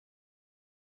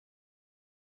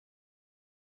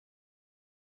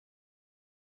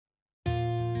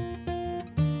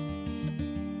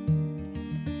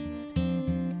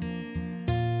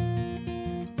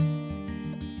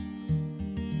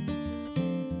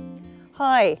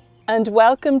Hi, and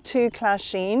welcome to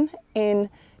Clasheen in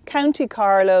County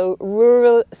Carlow,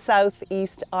 rural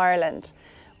southeast Ireland.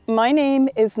 My name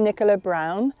is Nicola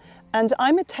Brown and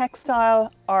I'm a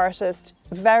textile artist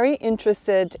very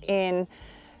interested in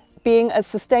being as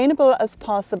sustainable as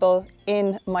possible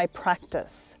in my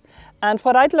practice. And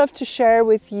what I'd love to share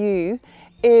with you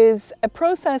is a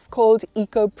process called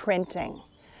eco-printing.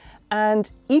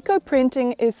 And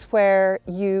eco-printing is where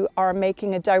you are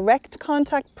making a direct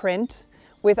contact print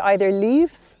with either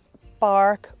leaves,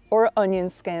 bark or onion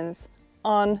skins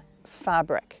on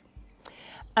fabric.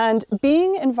 And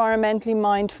being environmentally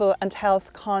mindful and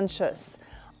health conscious,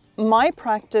 my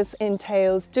practice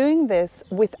entails doing this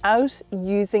without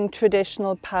using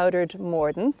traditional powdered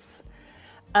mordants.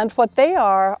 And what they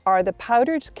are the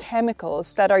powdered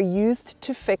chemicals that are used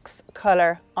to fix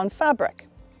colour on fabric.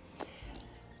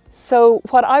 So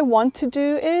what I want to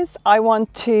do is I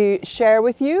want to share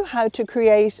with you how to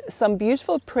create some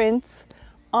beautiful prints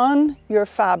on your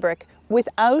fabric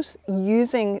without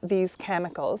using these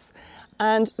chemicals.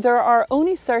 And there are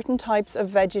only certain types of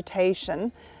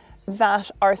vegetation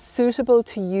that are suitable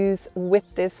to use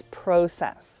with this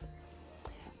process.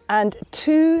 And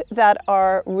two that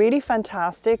are really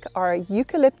fantastic are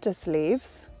eucalyptus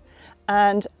leaves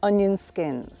and onion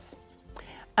skins.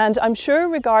 And I'm sure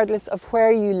regardless of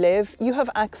where you live, you have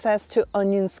access to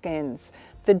onion skins,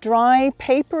 the dry,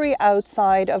 papery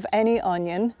outside of any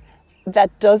onion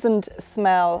that doesn't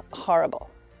smell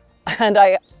horrible. And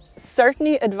I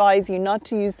certainly advise you not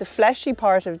to use the fleshy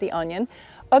part of the onion,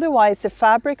 otherwise the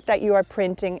fabric that you are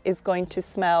printing is going to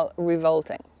smell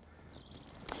revolting.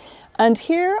 And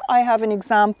here I have an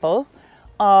example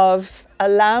of a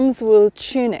lamb's wool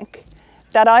tunic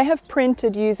that I have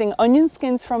printed using onion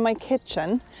skins from my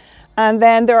kitchen. And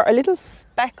then there are little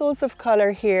speckles of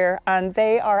colour here, and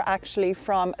they are actually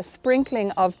from a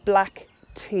sprinkling of black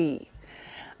tea.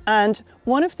 And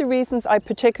one of the reasons I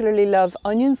particularly love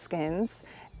onion skins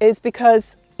is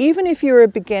because even if you're a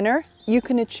beginner, you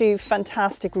can achieve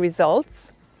fantastic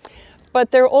results.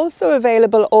 But they're also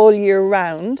available all year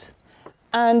round.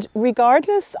 And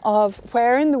regardless of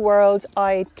where in the world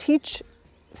I teach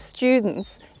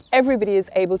students, everybody is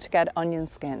able to get onion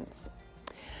skins.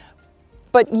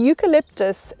 But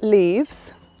eucalyptus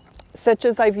leaves, such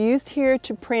as I've used here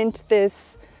to print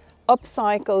this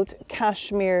upcycled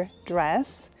cashmere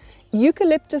dress,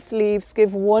 eucalyptus leaves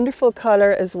give wonderful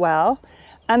colour as well.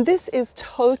 And this is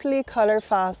totally colour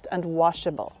fast and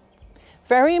washable.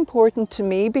 Very important to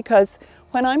me because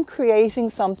when I'm creating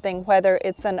something, whether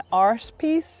it's an art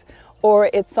piece or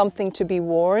it's something to be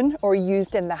worn or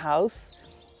used in the house,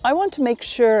 I want to make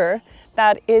sure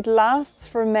that it lasts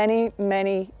for many,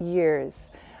 many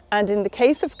years. And in the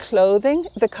case of clothing,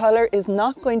 the colour is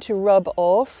not going to rub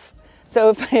off.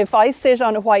 So if I sit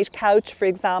on a white couch, for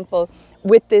example,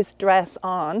 with this dress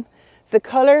on, the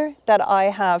colour that I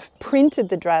have printed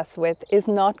the dress with is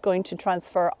not going to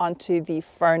transfer onto the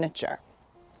furniture.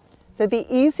 So the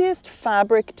easiest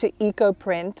fabric to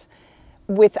eco-print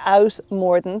without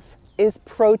mordants is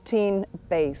protein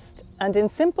based. And in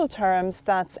simple terms,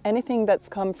 that's anything that's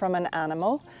come from an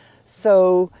animal.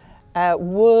 So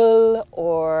wool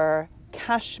or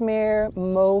cashmere,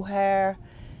 mohair,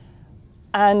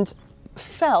 and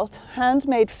felt,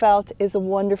 handmade felt is a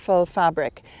wonderful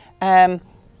fabric. In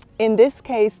this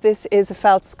case, this is a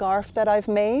felt scarf that I've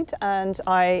made, and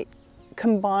I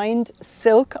combined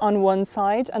silk on one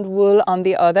side and wool on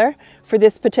the other for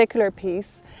this particular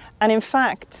piece. And in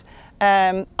fact,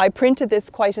 I printed this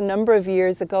quite a number of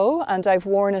years ago and I've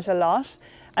worn it a lot.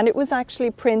 And it was actually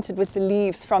printed with the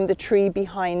leaves from the tree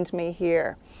behind me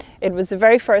here. It was the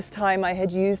very first time I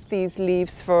had used these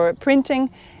leaves for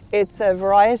printing. It's a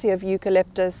variety of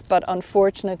eucalyptus, but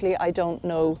unfortunately I don't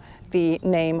know the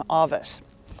name of it.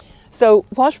 So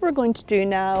what we're going to do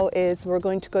now is we're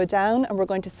going to go down and we're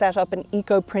going to set up an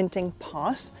eco-printing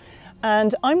pot.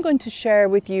 And I'm going to share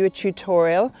with you a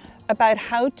tutorial about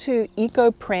how to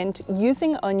eco-print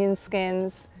using onion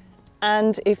skins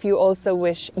and, if you also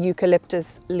wish,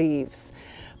 eucalyptus leaves.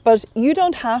 But you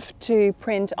don't have to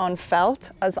print on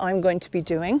felt, as I'm going to be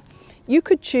doing. You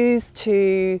could choose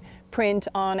to print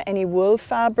on any wool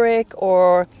fabric,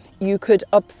 or you could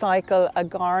upcycle a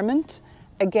garment,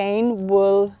 again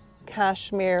wool,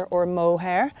 cashmere or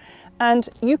mohair, and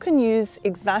you can use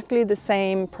exactly the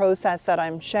same process that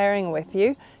I'm sharing with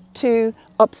you to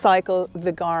upcycle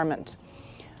the garment.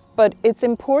 But it's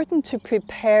important to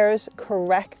prepare it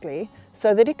correctly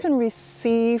so that it can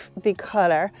receive the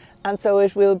colour, and so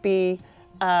it will be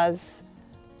as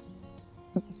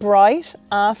bright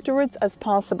afterwards as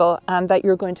possible and that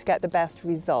you're going to get the best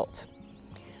result.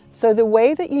 So the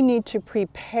way that you need to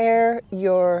prepare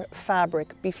your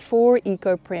fabric before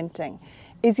eco-printing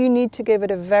is you need to give it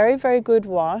a very, very good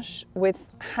wash with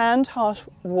hand hot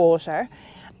water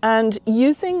and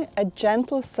using a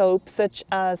gentle soap such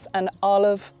as an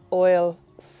olive oil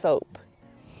soap.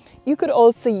 You could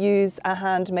also use a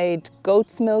handmade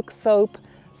goat's milk soap,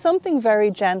 something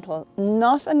very gentle,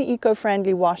 not an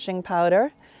eco-friendly washing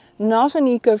powder, not an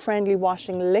eco-friendly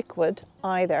washing liquid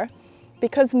either,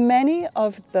 because many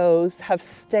of those have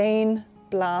stain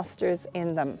blasters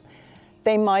in them.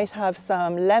 They might have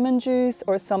some lemon juice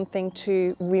or something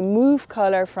to remove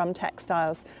colour from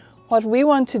textiles. What we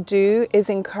want to do is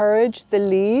encourage the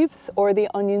leaves or the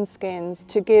onion skins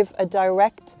to give a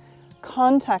direct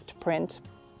contact print,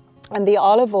 and the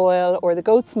olive oil or the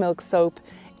goat's milk soap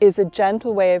is a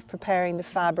gentle way of preparing the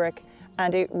fabric,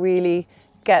 and it really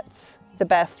gets the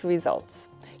best results.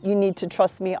 You need to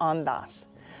trust me on that.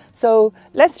 So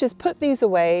let's just put these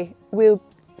away. We'll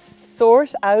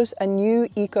sort out a new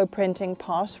eco-printing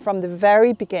pot from the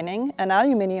very beginning, an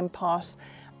aluminium pot.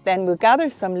 Then we'll gather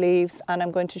some leaves and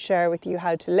I'm going to share with you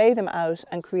how to lay them out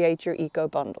and create your eco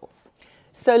bundles.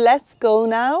 So let's go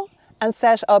now and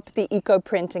set up the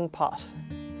eco-printing pot.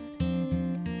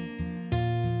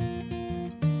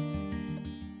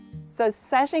 So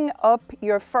setting up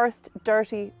your first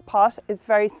dirty pot is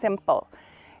very simple.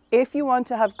 If you want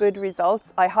to have good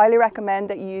results, I highly recommend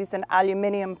that you use an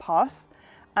aluminium pot,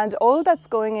 and all that's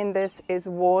going in this is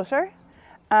water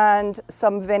and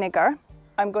some vinegar.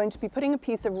 I'm going to be putting a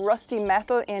piece of rusty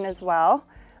metal in as well,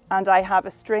 and I have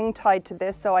a string tied to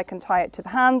this so I can tie it to the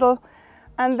handle,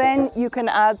 and then you can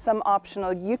add some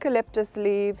optional eucalyptus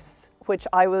leaves, which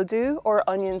I will do, or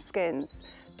onion skins.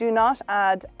 Do not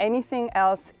add anything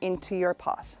else into your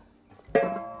pot.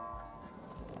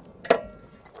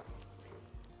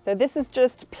 So this is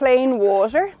just plain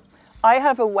water. I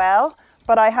have a well,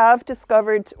 but I have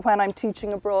discovered when I'm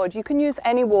teaching abroad, you can use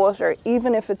any water,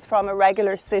 even if it's from a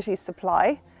regular city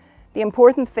supply. The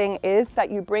important thing is that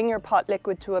you bring your pot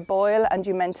liquid to a boil and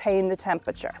you maintain the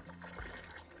temperature.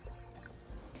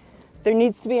 There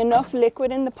needs to be enough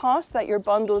liquid in the pot that your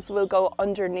bundles will go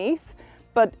underneath,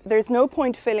 but there's no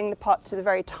point filling the pot to the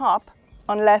very top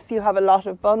unless you have a lot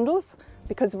of bundles,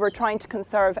 because we're trying to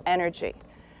conserve energy.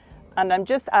 And I'm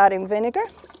just adding vinegar.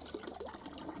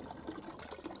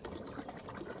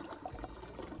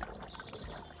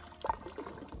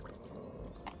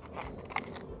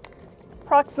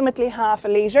 Approximately half a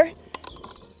litre.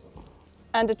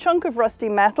 And a chunk of rusty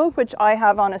metal, which I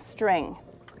have on a string.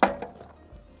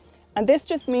 And this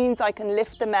just means I can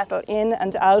lift the metal in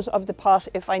and out of the pot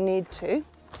if I need to.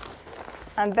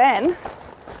 And then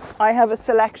I have a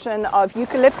selection of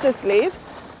eucalyptus leaves.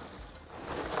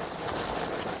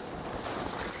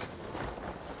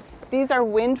 These are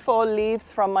windfall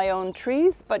leaves from my own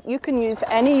trees, but you can use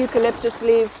any eucalyptus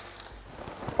leaves,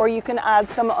 or you can add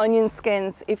some onion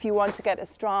skins if you want to get a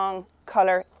strong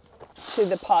colour to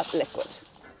the pot liquid.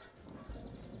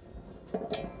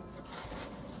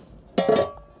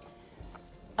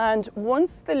 And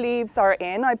once the leaves are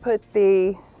in, I put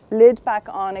the lid back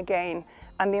on again.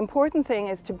 And the important thing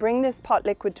is to bring this pot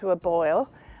liquid to a boil.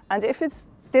 And if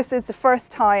this is the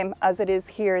first time, as it is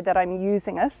here, that I'm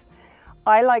using it,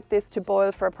 I like this to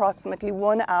boil for approximately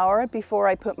 1 hour before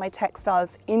I put my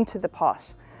textiles into the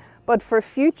pot. But for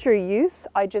future use,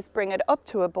 I just bring it up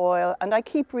to a boil and I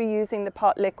keep reusing the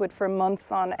pot liquid for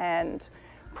months on end.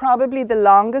 Probably the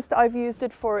longest I've used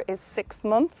it for is 6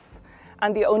 months.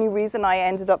 And the only reason I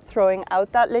ended up throwing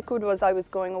out that liquid was I was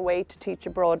going away to teach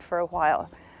abroad for a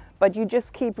while. But you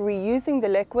just keep reusing the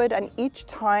liquid, and each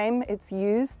time it's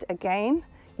used again,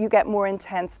 you get more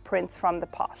intense prints from the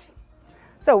pot.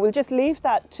 So we'll just leave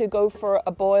that to go for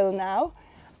a boil now,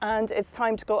 and it's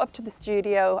time to go up to the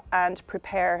studio and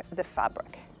prepare the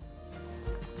fabric.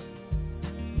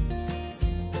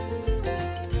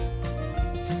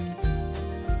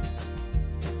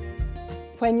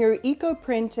 When you're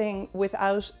eco-printing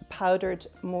without powdered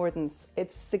mordants,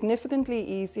 it's significantly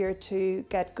easier to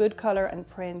get good colour and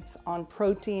prints on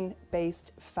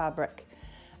protein-based fabric.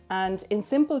 And in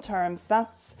simple terms,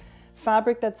 that's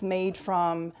fabric that's made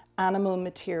from animal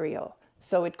material.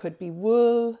 So it could be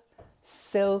wool,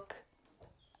 silk,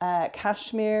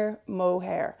 cashmere,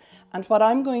 mohair. And what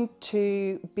I'm going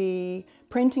to be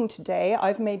printing today,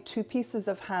 I've made 2 pieces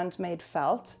of handmade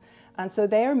felt. And so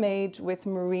they are made with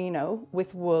merino,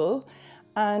 with wool.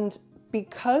 And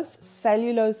because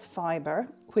cellulose fibre,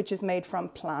 which is made from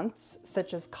plants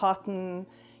such as cotton,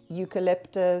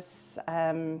 eucalyptus,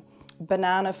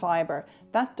 banana fibre,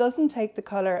 that doesn't take the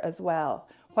colour as well.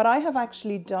 What I have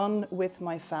actually done with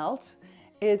my felt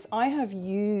is I have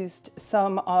used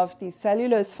some of the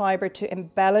cellulose fibre to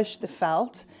embellish the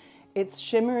felt. It's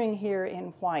shimmering here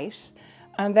in white.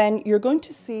 And then you're going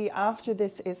to see after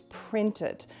this is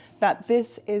printed that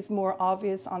this is more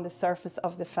obvious on the surface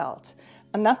of the felt.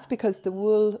 And that's because the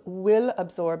wool will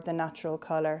absorb the natural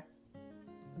colour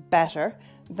better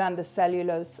than the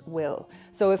cellulose will.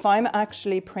 So if I'm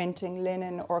actually printing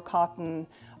linen or cotton,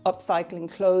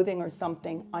 upcycling clothing or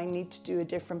something, I need to do a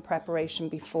different preparation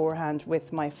beforehand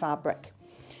with my fabric.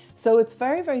 So it's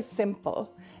very, very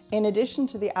simple. In addition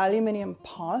to the aluminium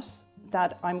pot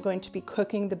that I'm going to be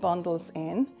cooking the bundles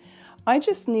in, I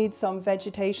just need some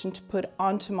vegetation to put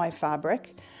onto my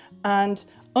fabric, and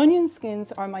onion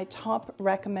skins are my top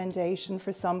recommendation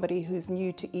for somebody who's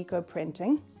new to eco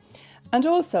printing. And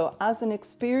also, as an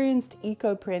experienced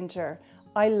eco printer,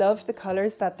 I love the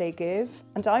colours that they give,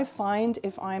 and I find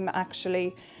if I'm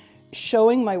actually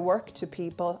showing my work to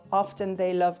people, often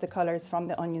they love the colours from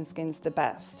the onion skins the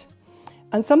best.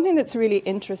 And something that's really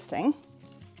interesting,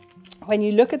 when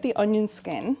you look at the onion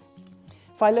skin,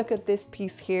 if I look at this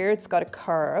piece here, it's got a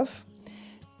curve.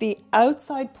 The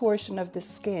outside portion of the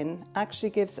skin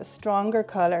actually gives a stronger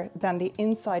colour than the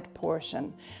inside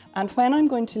portion. And when I'm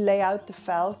going to lay out the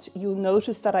felt, you'll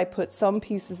notice that I put some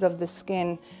pieces of the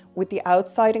skin with the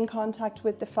outside in contact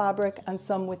with the fabric and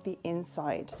some with the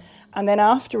inside. And then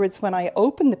afterwards, when I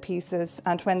open the pieces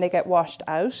and when they get washed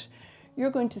out, you're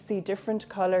going to see different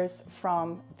colours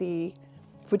from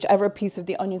whichever piece of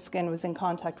the onion skin was in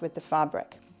contact with the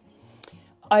fabric.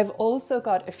 I've also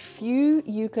got a few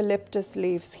eucalyptus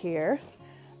leaves here,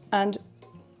 and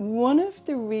one of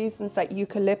the reasons that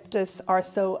eucalyptus are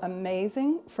so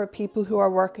amazing for people who are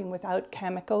working without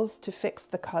chemicals to fix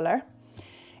the colour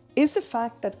is the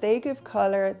fact that they give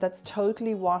colour that's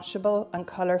totally washable and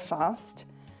colour fast.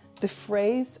 The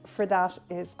phrase for that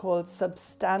is called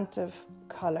substantive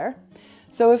colour.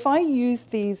 So if I use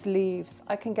these leaves,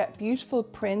 I can get beautiful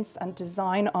prints and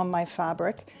design on my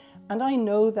fabric, and I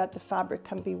know that the fabric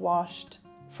can be washed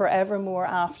forevermore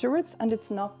afterwards and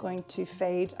it's not going to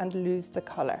fade and lose the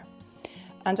colour.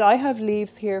 And I have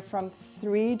leaves here from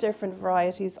 3 different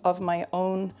varieties of my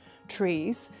own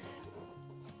trees.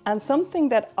 And something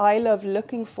that I love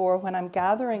looking for when I'm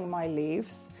gathering my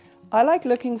leaves, I like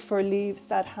looking for leaves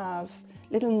that have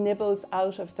little nibbles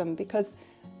out of them because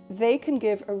they can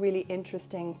give a really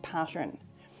interesting pattern.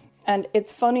 And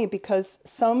it's funny because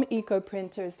some eco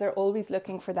printers, they're always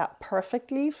looking for that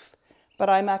perfect leaf, but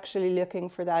I'm actually looking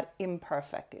for that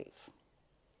imperfect leaf.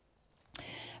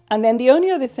 And then the only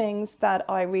other things that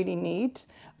I really need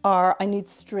are, I need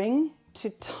string to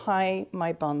tie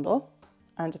my bundle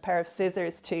and a pair of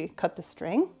scissors to cut the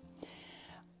string.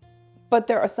 But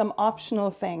there are some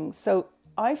optional things. So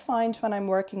I find when I'm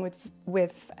working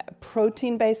with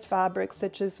protein-based fabrics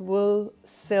such as wool,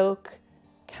 silk,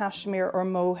 cashmere or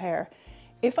mohair,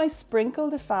 if I sprinkle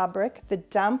the fabric, the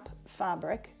damp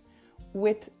fabric,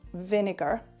 with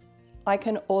vinegar, I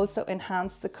can also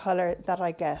enhance the colour that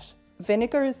I get.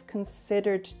 Vinegar is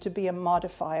considered to be a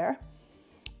modifier.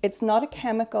 It's not a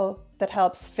chemical that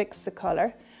helps fix the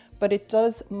colour, but it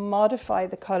does modify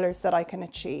the colours that I can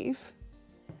achieve.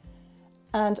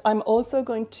 And I'm also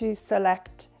going to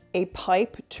select a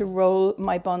pipe to roll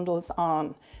my bundles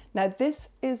on. Now this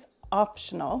is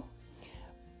optional,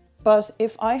 but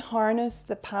if I harness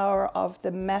the power of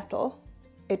the metal,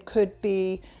 it could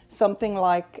be something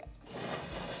like,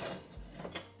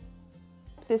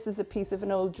 this is a piece of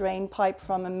an old drain pipe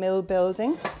from a mill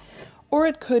building, or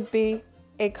it could be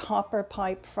a copper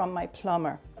pipe from my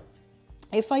plumber.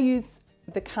 If I use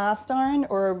the cast iron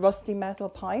or a rusty metal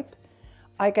pipe,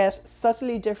 I get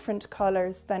subtly different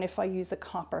colours than if I use a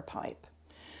copper pipe.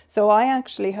 So I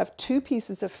actually have 2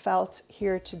 pieces of felt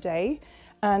here today,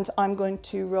 and I'm going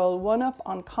to roll one up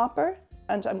on copper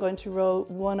and I'm going to roll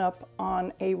one up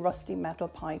on a rusty metal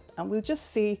pipe, and we'll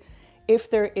just see if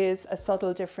there is a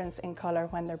subtle difference in colour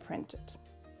when they're printed.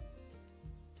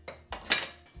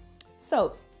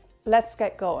 So let's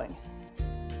get going.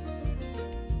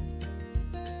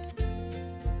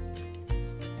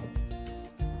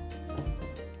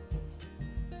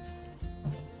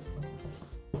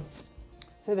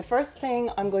 So the first thing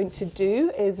I'm going to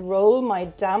do is roll my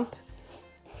damp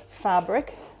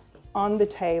fabric on the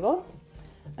table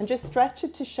and just stretch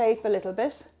it to shape a little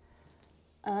bit.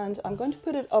 And I'm going to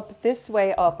put it up this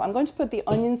way up. I'm going to put the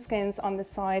onion skins on the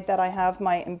side that I have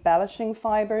my embellishing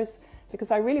fibres, because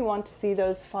I really want to see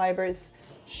those fibres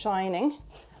shining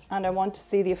and I want to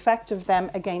see the effect of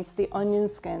them against the onion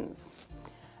skins.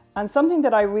 And something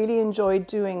that I really enjoy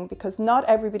doing, because not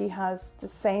everybody has the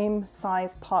same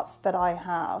size pots that I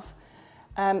have.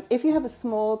 If you have a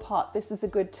small pot, this is a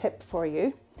good tip for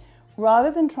you.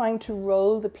 rather than trying to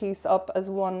roll the piece up as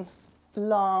one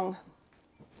long,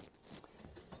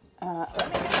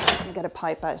 let me get a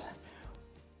pipe out.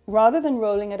 Rather than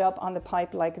rolling it up on the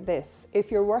pipe like this, if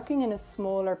you're working in a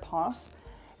smaller pot,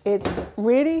 it's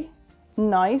really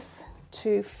nice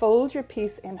to fold your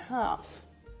piece in half.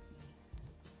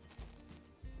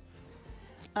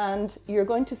 And you're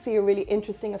going to see a really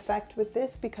interesting effect with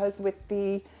this, because with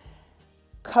the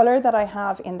color that I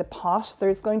have in the pot,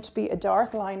 there's going to be a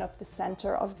dark line up the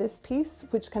center of this piece,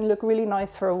 which can look really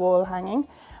nice for a wall hanging.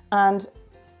 And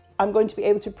I'm going to be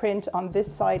able to print on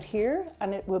this side here,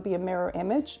 and it will be a mirror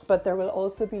image, but there will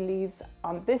also be leaves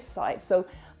on this side. So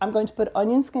I'm going to put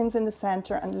onion skins in the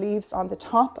center and leaves on the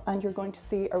top, and you're going to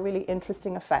see a really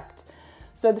interesting effect.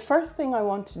 So the first thing I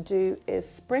want to do is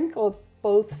sprinkle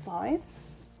both sides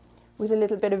with a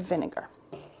little bit of vinegar.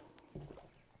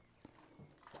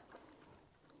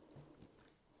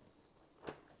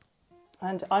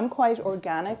 And I'm quite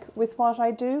organic with what I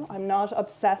do. I'm not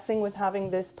obsessing with having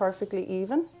this perfectly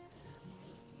even.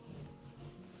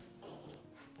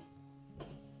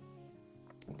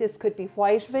 This could be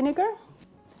white vinegar.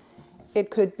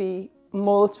 It could be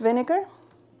malt vinegar.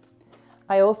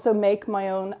 I also make my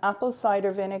own apple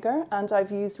cider vinegar, and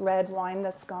I've used red wine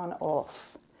that's gone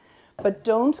off. But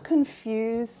don't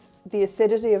confuse the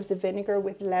acidity of the vinegar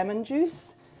with lemon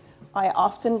juice. I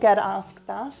often get asked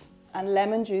that, and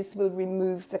lemon juice will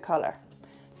remove the color.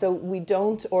 So we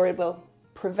don't, or it will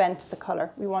prevent the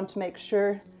color. We want to make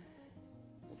sure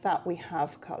that we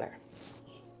have color.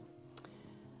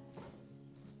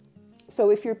 So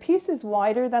if your piece is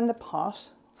wider than the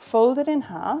pot, fold it in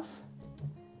half,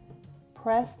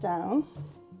 press down,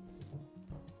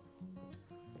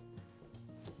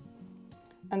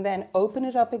 and then open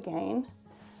it up again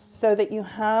so that you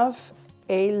have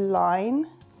a line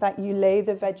that you lay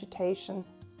the vegetation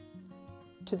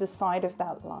to the side of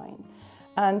that line.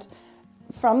 And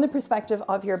from the perspective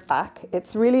of your back,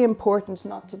 it's really important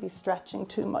not to be stretching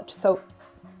too much. So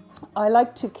I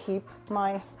like to keep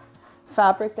my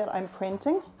fabric that I'm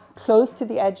printing close to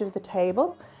the edge of the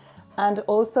table and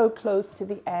also close to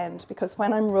the end, because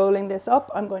when I'm rolling this up,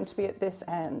 I'm going to be at this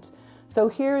end. So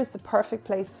here is the perfect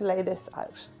place to lay this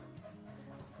out.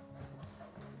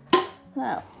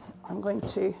 Now, I'm going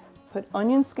to put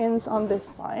onion skins on this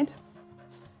side.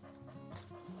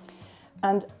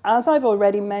 And as I've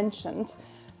already mentioned,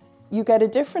 you get a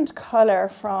different color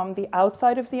from the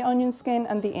outside of the onion skin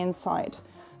and the inside.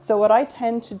 So what I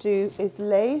tend to do is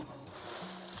lay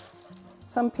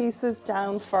some pieces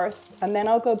down first, and then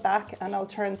I'll go back and I'll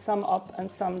turn some up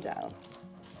and some down.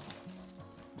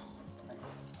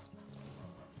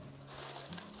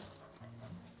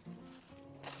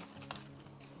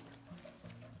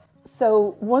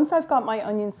 So once I've got my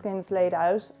onion skins laid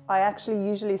out, I actually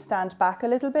usually stand back a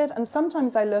little bit, and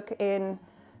sometimes I look in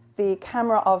the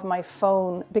camera of my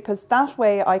phone, because that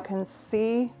way I can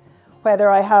see whether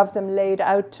I have them laid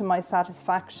out to my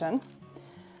satisfaction.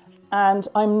 And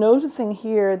I'm noticing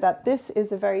here that this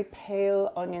is a very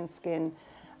pale onion skin,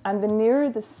 and the nearer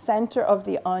the center of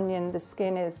the onion the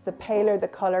skin is, the paler the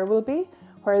color will be.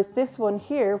 Whereas this one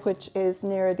here, which is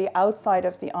near the outside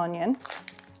of the onion,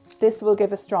 this will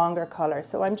give a stronger color.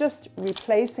 So I'm just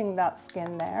replacing that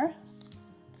skin there.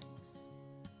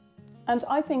 And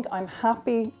I think I'm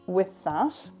happy with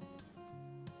that.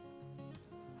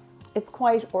 It's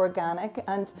quite organic,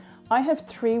 and I have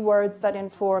 3 words that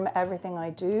inform everything I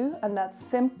do, and that's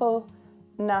simple,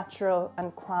 natural,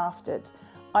 and crafted.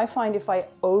 I find if I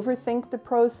overthink the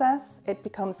process, it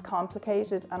becomes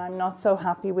complicated and I'm not so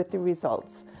happy with the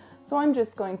results. So I'm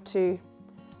just going to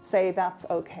say that's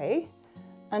okay.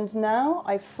 And now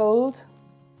I fold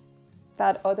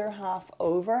that other half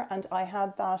over, and I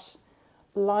had that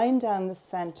line down the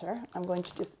center. I'm going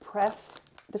to just press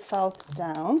the felt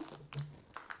down.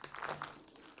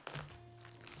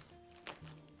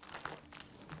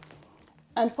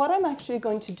 And what I'm actually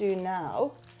going to do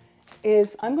now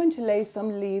is I'm going to lay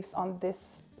some leaves on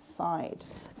this side.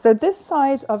 So this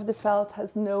side of the felt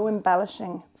has no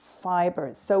embellishing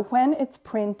fibers. So when it's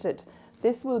printed,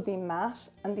 this will be matte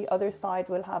and the other side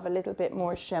will have a little bit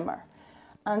more shimmer.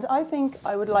 And I think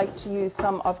I would like to use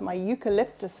some of my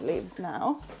eucalyptus leaves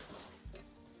now.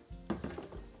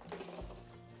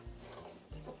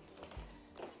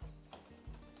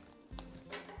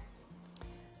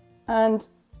 And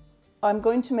I'm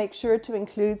going to make sure to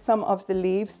include some of the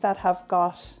leaves that have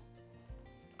got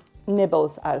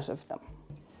nibbles out of them.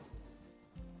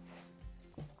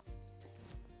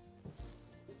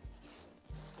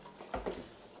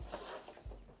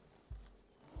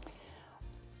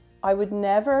 I would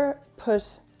never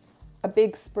put a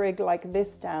big sprig like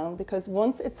this down, because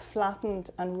once it's flattened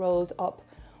and rolled up,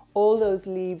 all those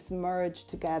leaves merge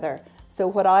together. So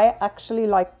what I actually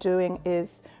like doing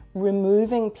is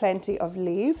removing plenty of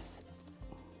leaves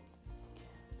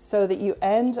so that you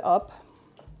end up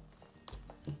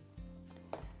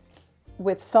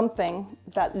with something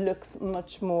that looks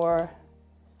much more,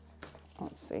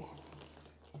 let's see.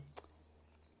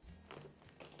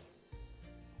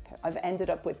 Okay, I've ended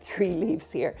up with 3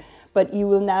 leaves here, but you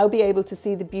will now be able to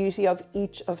see the beauty of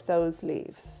each of those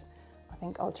leaves. I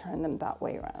think I'll turn them that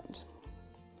way around.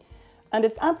 And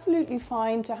it's absolutely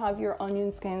fine to have your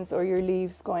onion skins or your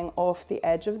leaves going off the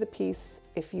edge of the piece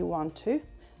if you want to.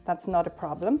 That's not a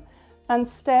problem. And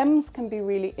stems can be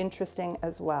really interesting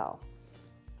as well.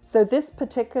 So this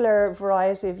particular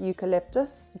variety of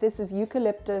eucalyptus, this is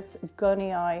Eucalyptus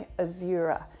gunnii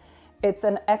azura. It's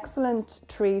an excellent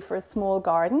tree for a small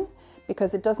garden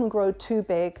because it doesn't grow too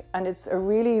big, and it's a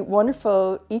really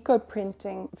wonderful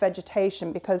eco-printing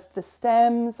vegetation because the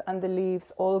stems and the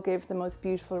leaves all give the most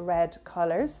beautiful red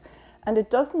colours, and it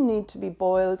doesn't need to be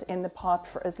boiled in the pot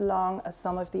for as long as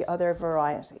some of the other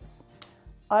varieties.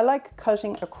 I like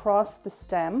cutting across the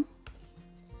stem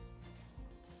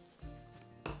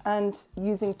and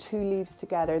using 2 leaves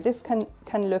together. This can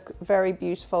look very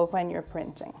beautiful when you're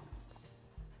printing.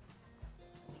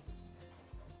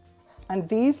 And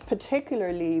these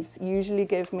particular leaves usually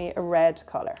give me a red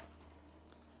colour.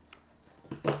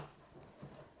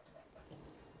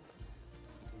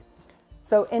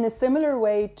 So in a similar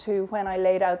way to when I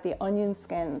laid out the onion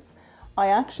skins, I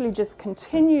actually just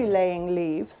continue laying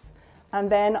leaves, and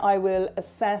then I will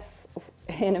assess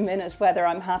in a minute whether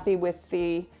I'm happy with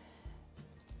the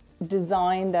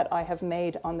design that I have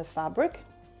made on the fabric.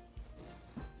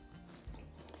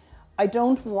 I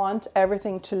don't want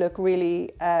everything to look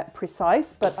really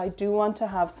precise, but I do want to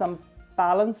have some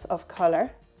balance of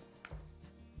colour.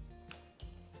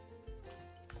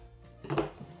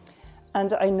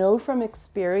 And I know from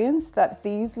experience that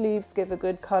these leaves give a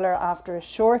good colour after a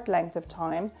short length of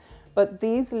time, but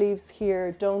these leaves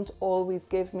here don't always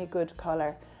give me good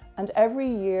colour. And every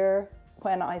year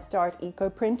when I start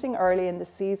eco-printing early in the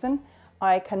season,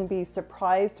 I can be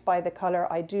surprised by the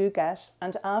colour I do get.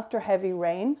 And after heavy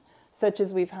rain, such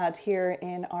as we've had here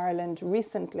in Ireland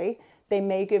recently, they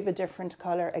may give a different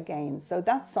colour again. So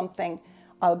that's something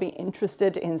I'll be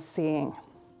interested in seeing.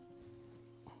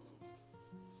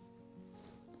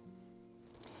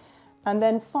 And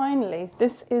then finally,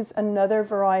 this is another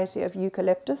variety of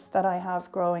eucalyptus that I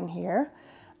have growing here.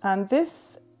 And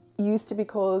this used to be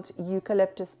called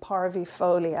Eucalyptus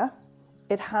parvifolia.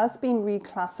 It has been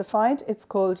reclassified. It's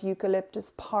called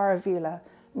Eucalyptus parvula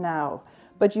now,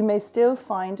 but you may still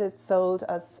find it sold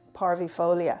as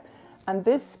parvifolia. And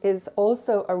this is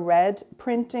also a red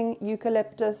printing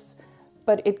eucalyptus,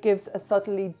 but it gives a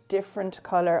subtly different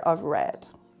colour of red.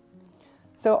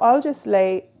 So I'll just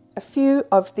lay a few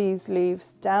of these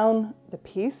leaves down the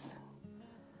piece.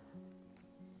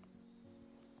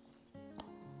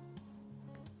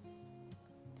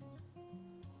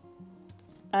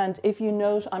 And if you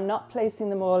note, I'm not placing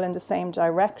them all in the same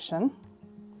direction.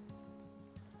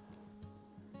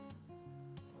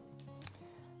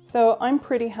 So I'm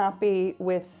pretty happy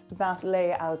with that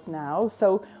layout now.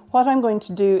 So what I'm going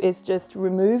to do is just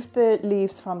remove the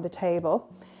leaves from the table,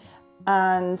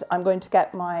 and I'm going to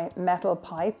get my metal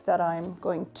pipe that I'm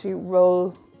going to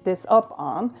roll this up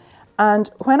on. And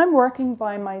when I'm working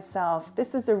by myself,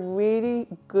 this is a really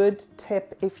good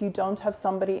tip if you don't have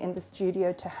somebody in the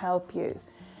studio to help you.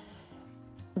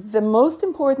 The most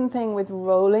important thing with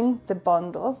rolling the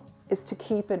bundle is to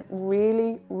keep it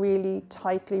really, really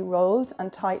tightly rolled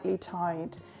and tightly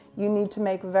tied. You need to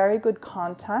make very good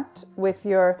contact with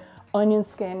your onion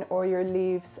skin or your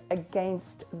leaves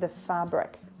against the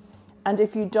fabric. And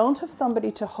if you don't have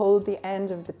somebody to hold the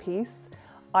end of the piece,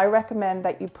 I recommend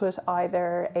that you put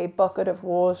either a bucket of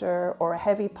water or a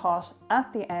heavy pot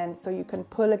at the end so you can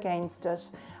pull against it,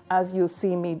 as you'll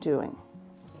see me doing.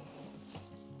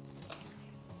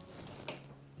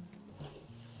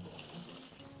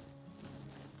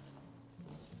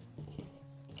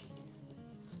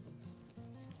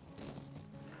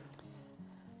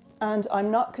 And I'm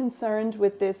not concerned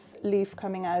with this leaf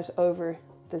coming out over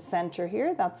the center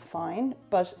here, that's fine.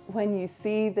 But when you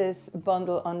see this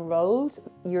bundle unrolled,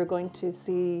 you're going to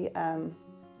see the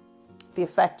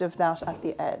effect of that at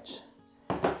the edge.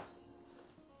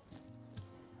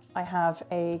 I have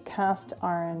a cast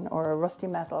iron or a rusty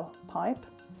metal pipe.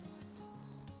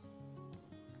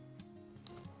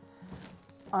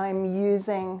 I'm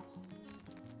using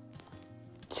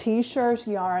t-shirt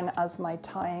yarn as my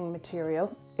tying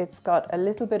material. It's got a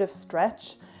little bit of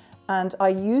stretch, and I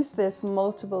use this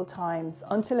multiple times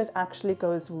until it actually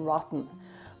goes rotten.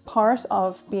 Part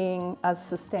of being as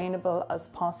sustainable as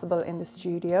possible in the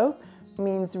studio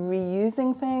means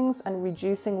reusing things and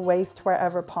reducing waste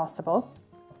wherever possible.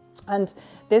 And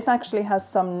this actually has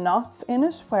some knots in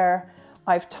it where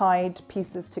I've tied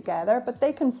pieces together, but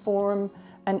they can form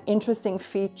an interesting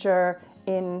feature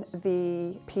in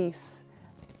the piece,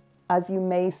 as you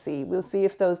may see. We'll see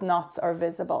if those knots are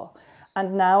visible.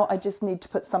 And now I just need to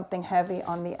put something heavy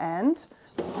on the end.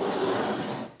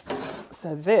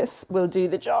 So this will do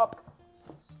the job.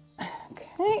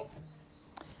 Okay.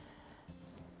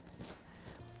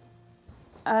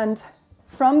 And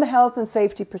from the health and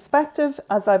safety perspective,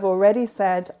 as I've already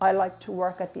said, I like to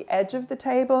work at the edge of the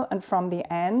table and from the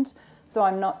end, so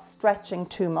I'm not stretching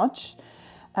too much.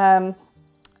 I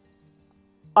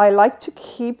like to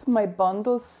keep my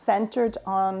bundle centered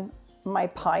on my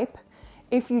pipe.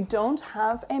 If you don't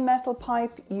have a metal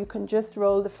pipe, you can just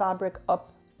roll the fabric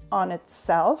up on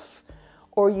itself,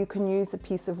 or you can use a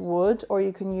piece of wood, or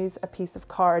you can use a piece of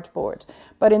cardboard.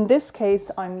 But in this case,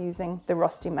 I'm using the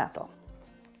rusty metal.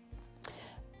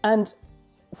 And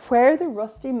where the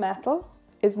rusty metal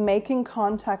is making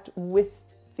contact with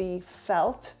the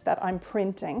felt that I'm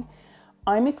printing,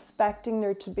 I'm expecting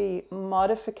there to be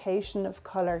modification of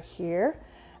color here,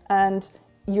 and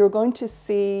you're going to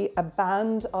see a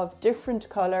band of different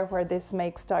color where this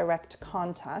makes direct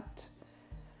contact.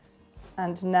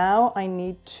 And now I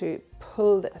need to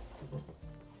pull this.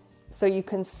 So you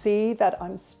can see that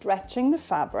I'm stretching the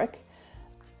fabric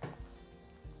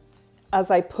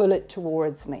as I pull it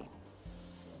towards me.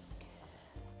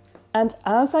 And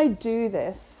as I do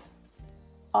this,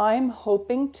 I'm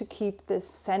hoping to keep this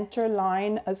center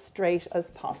line as straight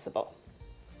as possible.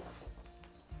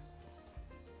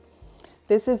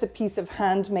 This is a piece of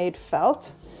handmade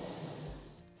felt,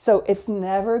 so it's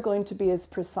never going to be as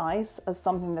precise as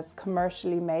something that's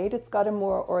commercially made. It's got a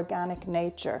more organic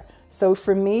nature. So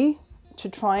for me, to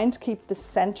try and keep the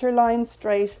center line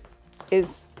straight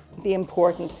is the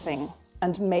important thing,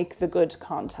 and make the good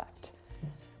contact.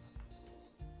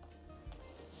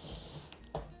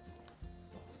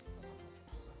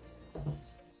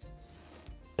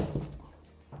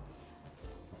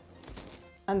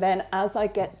 And then as I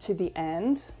get to the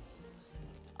end,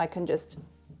 I can just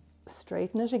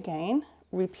straighten it again,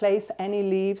 replace any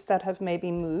leaves that have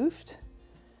maybe moved.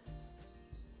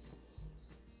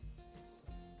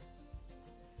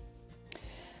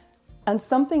 And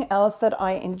something else that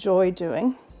I enjoy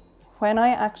doing, when I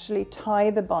actually tie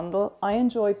the bundle, I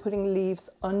enjoy putting leaves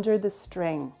under the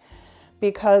string,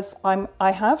 because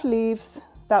I have leaves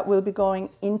that will be going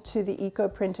into the eco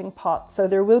printing pot. So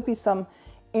there will be some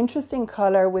interesting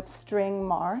color with string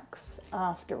marks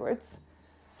afterwards.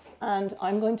 And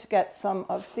I'm going to get some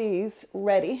of these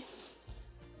ready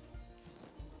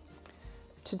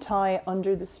to tie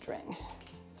under the string.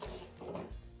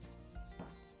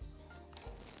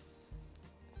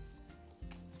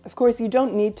 Of course, you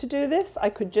don't need to do this. I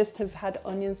could just have had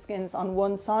onion skins on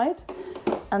one side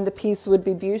and the piece would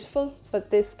be beautiful,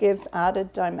 but this gives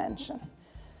added dimension.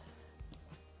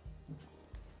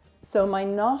 So my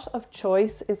knot of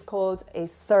choice is called a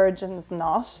surgeon's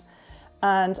knot,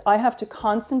 and I have to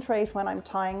concentrate when I'm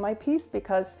tying my piece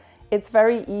because it's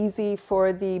very easy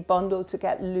for the bundle to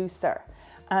get looser.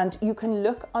 And you can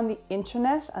look on the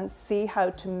internet and see how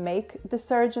to make the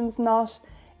surgeon's knot.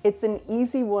 It's an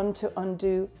easy one to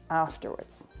undo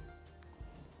afterwards.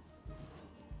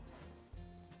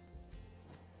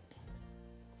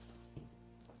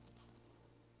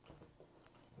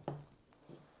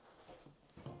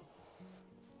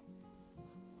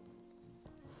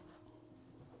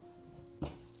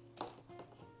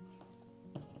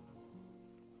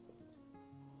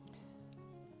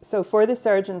 So for the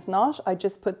surgeon's knot, I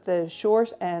just put the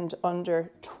short end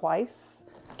under twice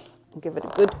and give it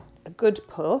a good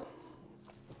pull.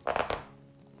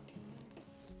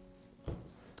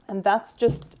 And that's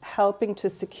just helping to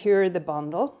secure the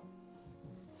bundle.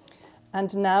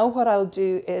 And now what I'll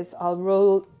do is I'll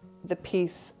roll the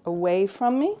piece away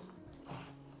from me,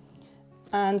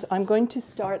 and I'm going to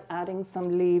start adding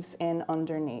some leaves in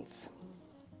underneath.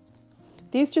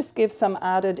 These just give some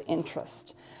added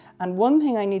interest. And one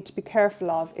thing I need to be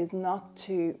careful of is not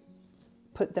to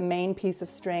put the main piece of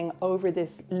string over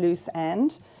this loose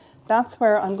end. That's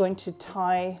where I'm going to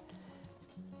tie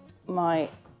my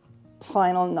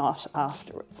final knot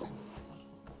afterwards.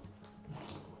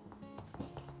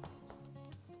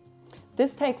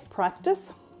 This takes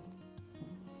practice.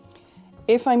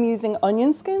 If I'm using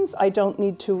onion skins, I don't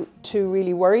need to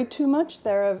really worry too much.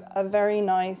 They're a very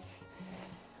nice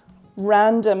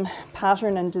random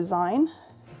pattern and design.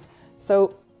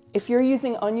 So If you're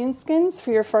using onion skins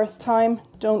for your first time,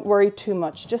 don't worry too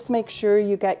much. Just make sure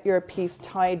you get your piece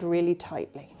tied really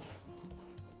tightly.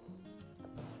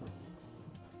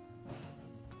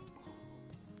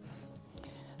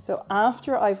 So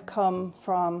after I've come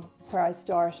from where I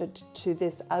started to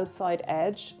this outside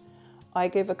edge, I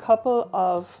give a couple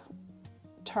of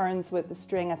turns with the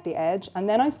string at the edge, and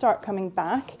then I start coming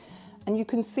back, and you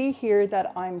can see here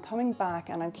that I'm coming back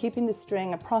and I'm keeping the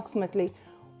string approximately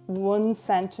 1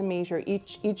 centimeter.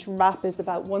 Each wrap is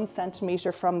about 1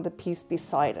 centimeter from the piece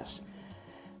beside it.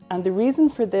 And the reason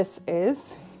for this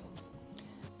is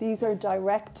these are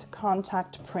direct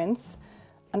contact prints,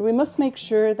 and we must make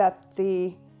sure that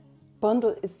the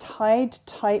bundle is tied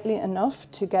tightly enough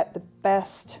to get the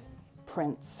best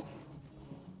prints.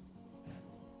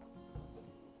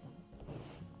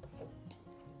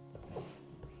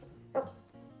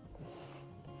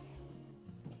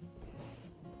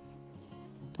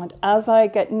 And as I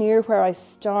get near where I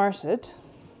started,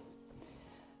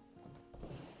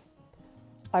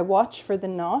 I watch for the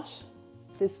knot.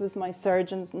 This was my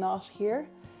surgeon's knot here,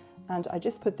 and I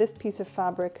just put this piece of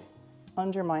fabric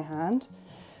under my hand,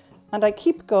 and I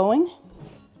keep going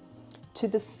to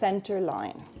the center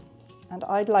line. And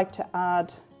I'd like to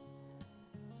add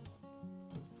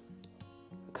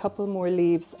a couple more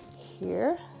leaves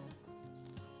here.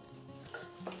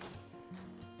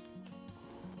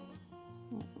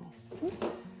 Okay.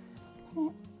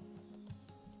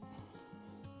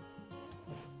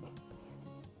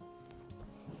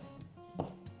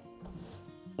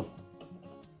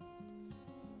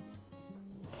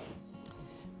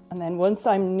 And then once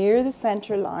I'm near the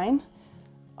center line,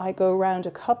 I go around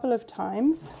a couple of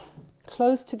times,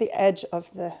 close to the edge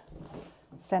of the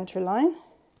center line,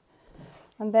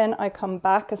 and then I come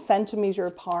back 1 centimeter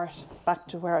apart back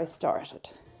to where I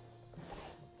started.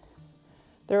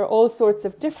 There are all sorts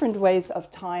of different ways of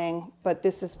tying, but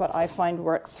this is what I find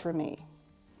works for me.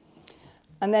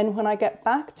 And then when I get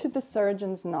back to the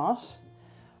surgeon's knot,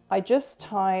 I just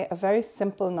tie a very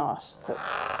simple knot. So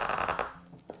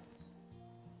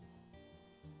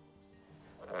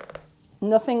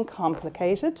nothing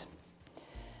complicated.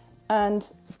 And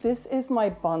this is my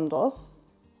bundle.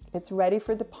 It's ready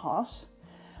for the pot.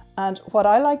 And what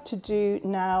I like to do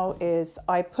now is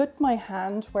I put my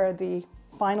hand where the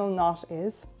final knot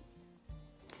is.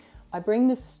 I bring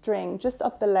the string just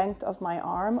up the length of my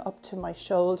arm up to my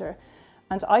shoulder,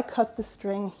 and I cut the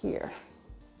string here.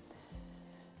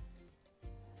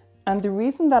 And the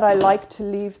reason that I like to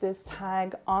leave this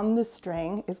tag on the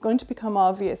string is going to become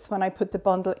obvious when I put the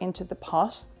bundle into the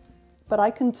pot, but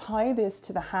I can tie this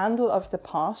to the handle of the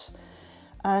pot,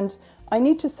 and I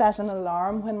need to set an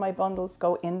alarm when my bundles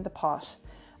go in the pot.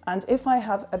 And if I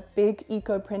have a big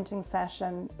eco printing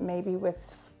session, maybe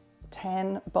with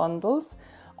 10 bundles,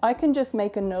 I can just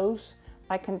make a note.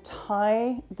 I can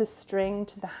tie the string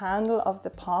to the handle of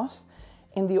the pot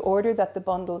in the order that the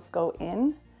bundles go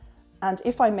in. And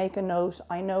if I make a note,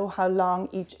 I know how long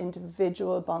each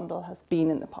individual bundle has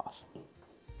been in the pot.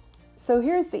 So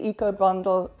here's the eco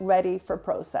bundle ready for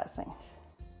processing.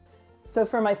 So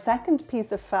for my second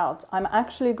piece of felt, I'm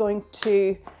actually going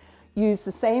to use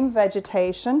the same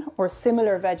vegetation or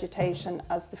similar vegetation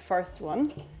as the first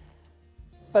one.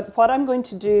 But what I'm going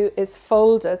to do is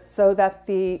fold it so that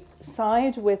the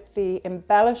side with the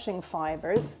embellishing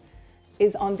fibers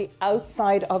is on the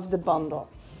outside of the bundle.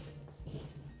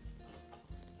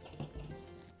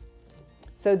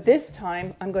 So this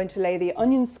time I'm going to lay the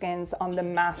onion skins on the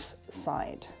matte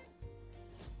side.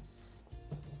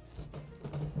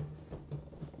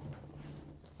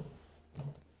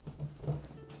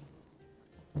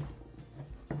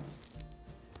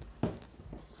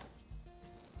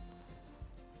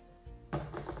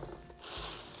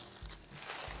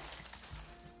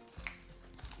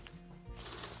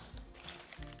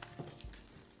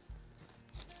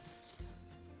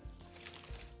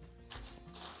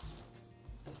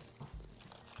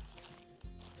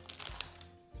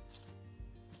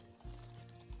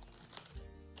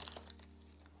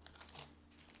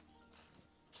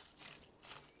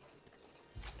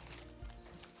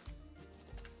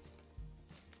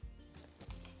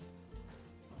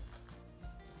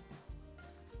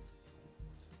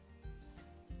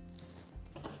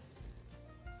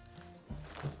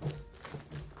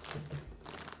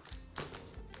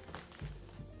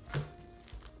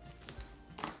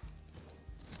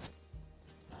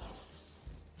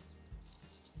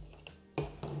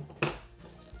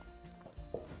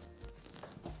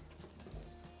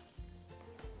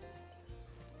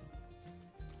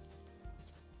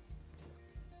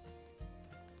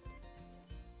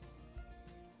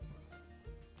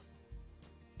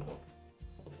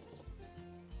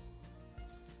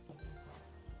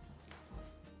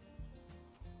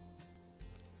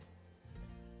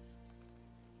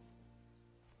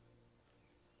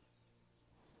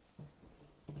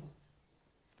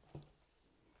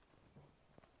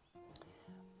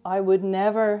 I would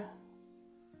never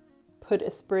put a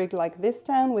sprig like this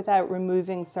down without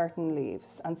removing certain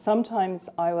leaves. And sometimes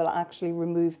I will actually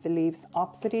remove the leaves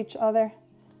opposite each other.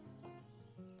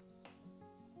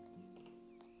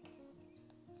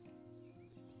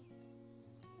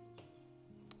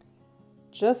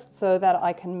 Just so that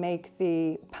I can make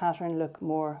the pattern look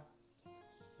more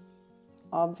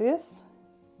obvious.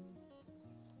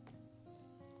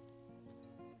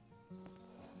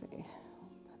 Let's see, put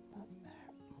that there.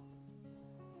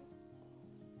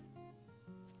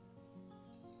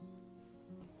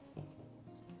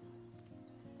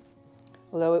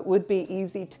 Although it would be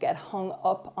easy to get hung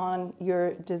up on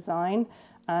your design,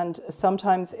 and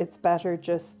sometimes it's better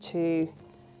just to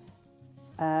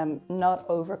not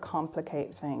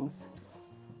overcomplicate things.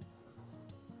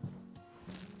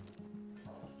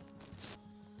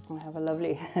 I have a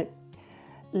lovely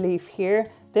leaf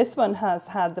here. This one has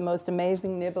had the most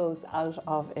amazing nibbles out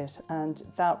of it, and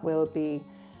that will be,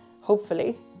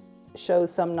 hopefully, show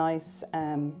some nice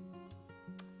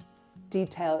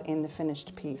detail in the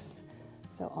finished piece.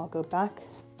 So I'll go back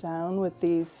down with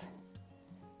these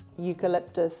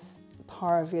eucalyptus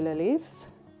parvula leaves.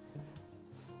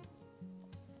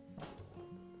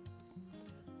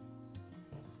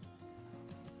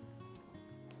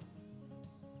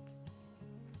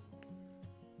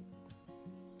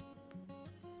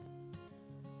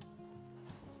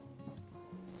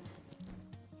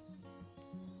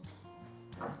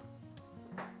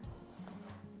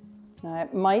 Now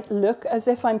it might look as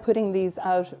if I'm putting these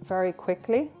out very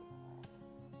quickly,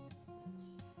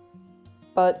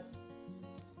 but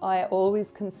I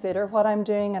always consider what I'm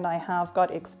doing, and I have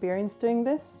got experience doing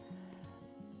this.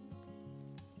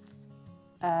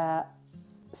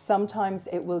 Sometimes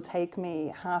it will take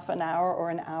me half an hour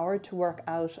or an hour to work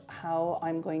out how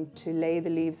I'm going to lay the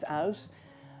leaves out,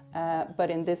 but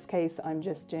in this case I'm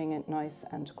just doing it nice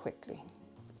and quickly.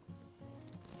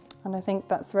 And I think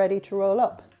that's ready to roll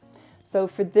up. So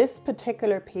for this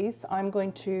particular piece, I'm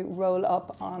going to roll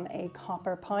up on a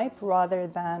copper pipe rather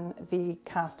than the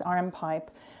cast iron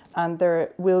pipe. And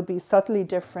there will be subtly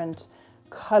different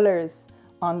colors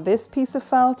on this piece of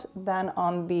felt than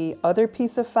on the other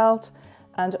piece of felt.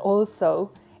 And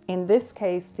also, in this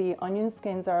case, the onion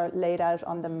skins are laid out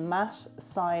on the matte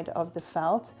side of the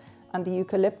felt, and the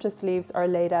eucalyptus leaves are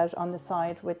laid out on the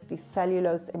side with the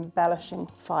cellulose embellishing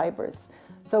fibers.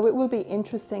 So it will be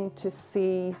interesting to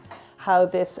see how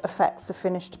this affects the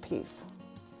finished piece.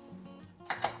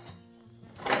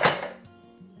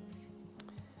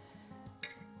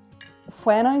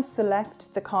 When I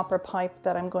select the copper pipe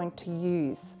that I'm going to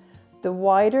use, the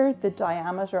wider the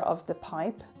diameter of the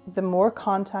pipe, the more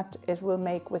contact it will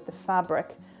make with the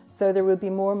fabric, so there will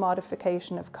be more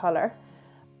modification of color.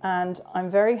 And I'm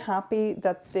very happy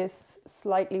that this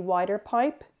slightly wider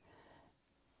pipe,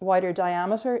 wider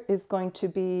diameter, is going to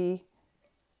be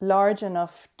large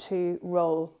enough to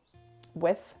roll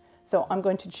with. So I'm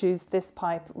going to choose this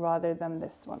pipe rather than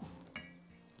this one.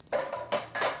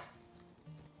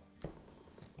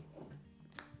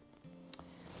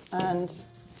 And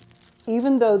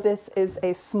even though this is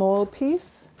a small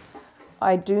piece,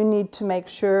 I do need to make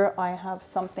sure I have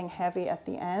something heavy at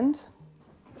the end.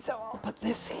 So I'll put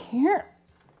this here.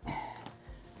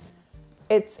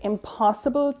 It's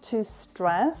impossible to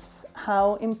stress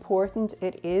how important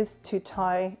it is to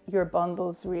tie your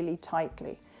bundles really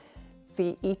tightly.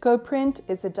 The eco print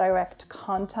is a direct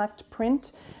contact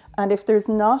print, and if there's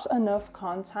not enough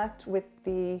contact with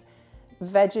the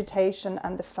vegetation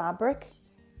and the fabric,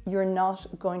 you're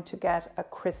not going to get a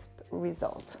crisp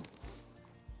result.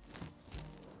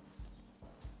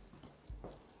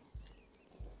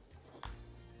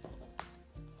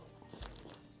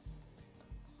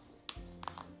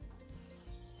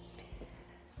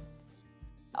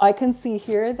 I can see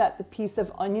here that the piece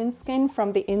of onion skin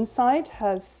from the inside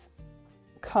has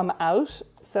come out,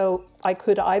 so I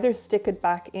could either stick it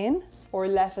back in or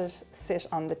let it sit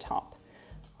on the top.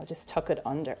 I'll just tuck it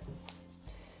under.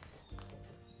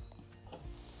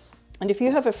 And if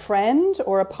you have a friend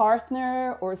or a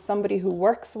partner or somebody who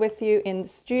works with you in the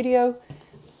studio,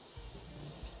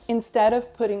 instead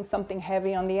of putting something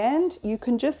heavy on the end, you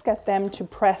can just get them to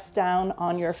press down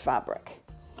on your fabric.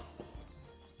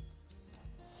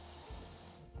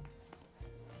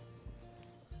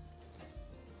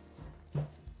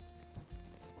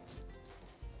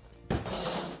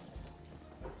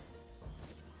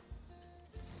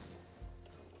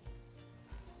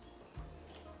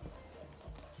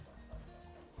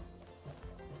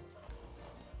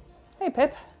 Hey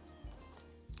Pip,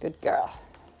 good girl,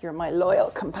 you're my loyal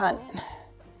companion.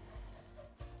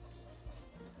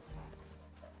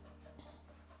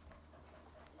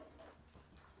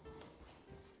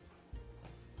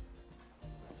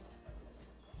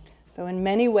 So in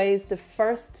many ways, the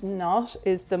first knot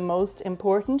is the most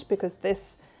important because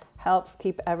this helps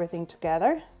keep everything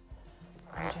together.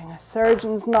 I'm doing a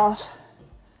surgeon's knot,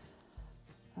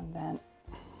 and then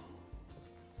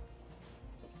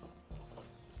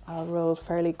I'll roll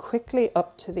fairly quickly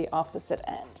up to the opposite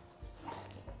end.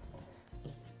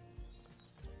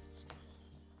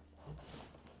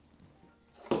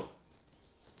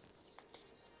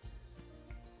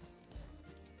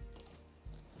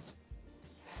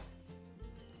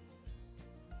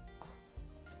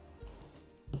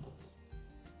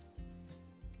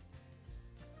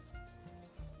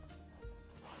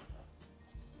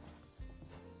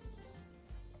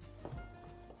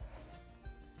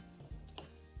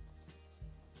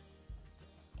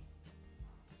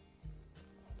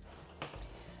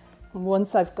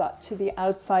 Once I've got to the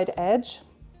outside edge,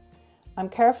 I'm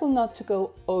careful not to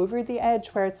go over the edge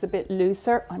where it's a bit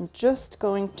looser. I'm just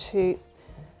going to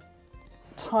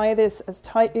tie this as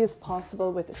tightly as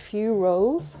possible with a few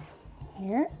rolls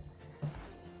here.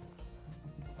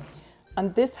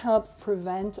 And this helps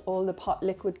prevent all the pot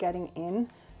liquid getting in,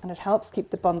 and it helps keep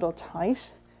the bundle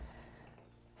tight.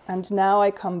 And now I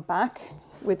come back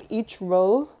with each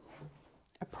roll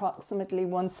approximately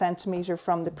 1 centimeter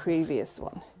from the previous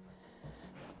one.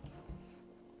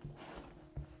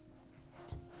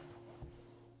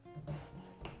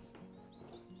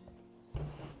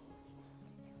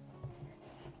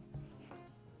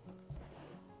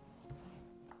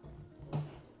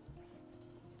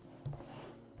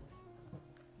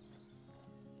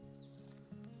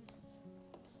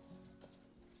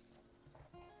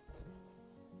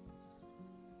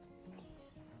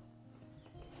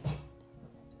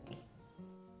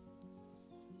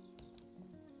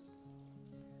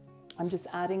 I'm just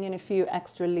adding in a few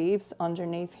extra leaves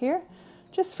underneath here,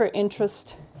 just for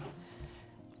interest.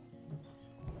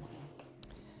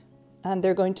 And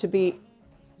they're going to be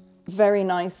very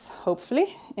nice,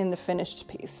 hopefully, in the finished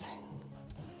piece.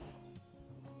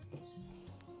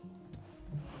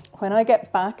 When I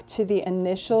get back to the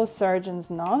initial surgeon's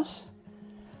knot,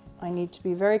 I need to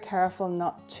be very careful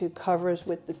not to cover it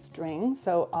with the string.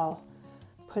 So I'll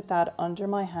put that under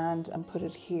my hand and put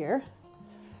it here.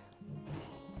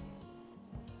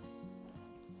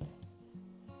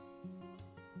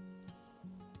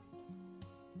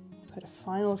 Put a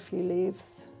final few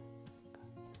leaves.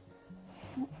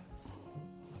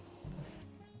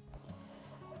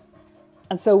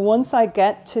 And so once I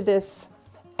get to this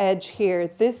edge here,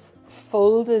 this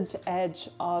folded edge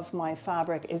of my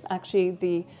fabric is actually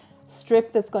the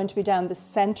strip that's going to be down the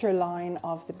center line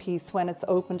of the piece when it's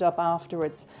opened up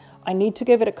afterwards. I need to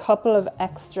give it a couple of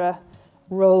extra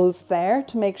rolls there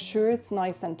to make sure it's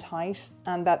nice and tight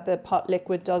and that the pot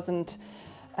liquid doesn't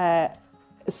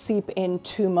seep in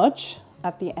too much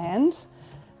at the end.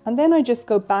 And then I just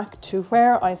go back to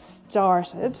where I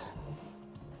started,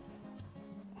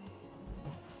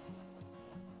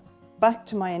 back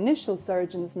to my initial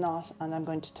surgeon's knot, and I'm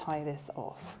going to tie this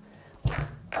off.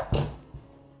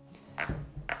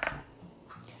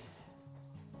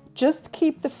 Just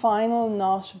keep the final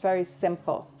knot very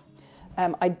simple.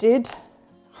 I did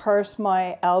hurt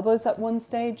my elbows at one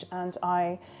stage, and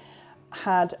I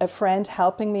had a friend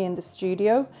helping me in the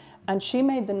studio, and she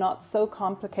made the knot so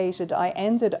complicated I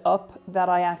ended up that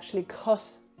I actually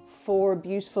cut 4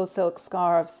 beautiful silk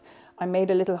scarves. I made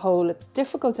a little hole. It's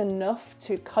difficult enough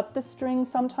to cut the string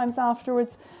sometimes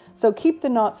afterwards, so keep the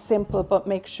knot simple but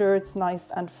make sure it's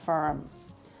nice and firm.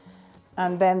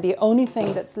 And then the only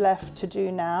thing that's left to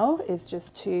do now is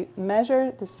just to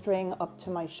measure the string up to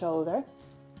my shoulder.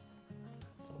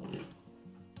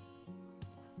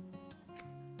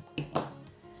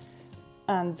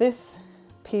 And this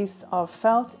piece of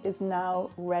felt is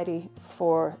now ready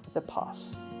for the pot.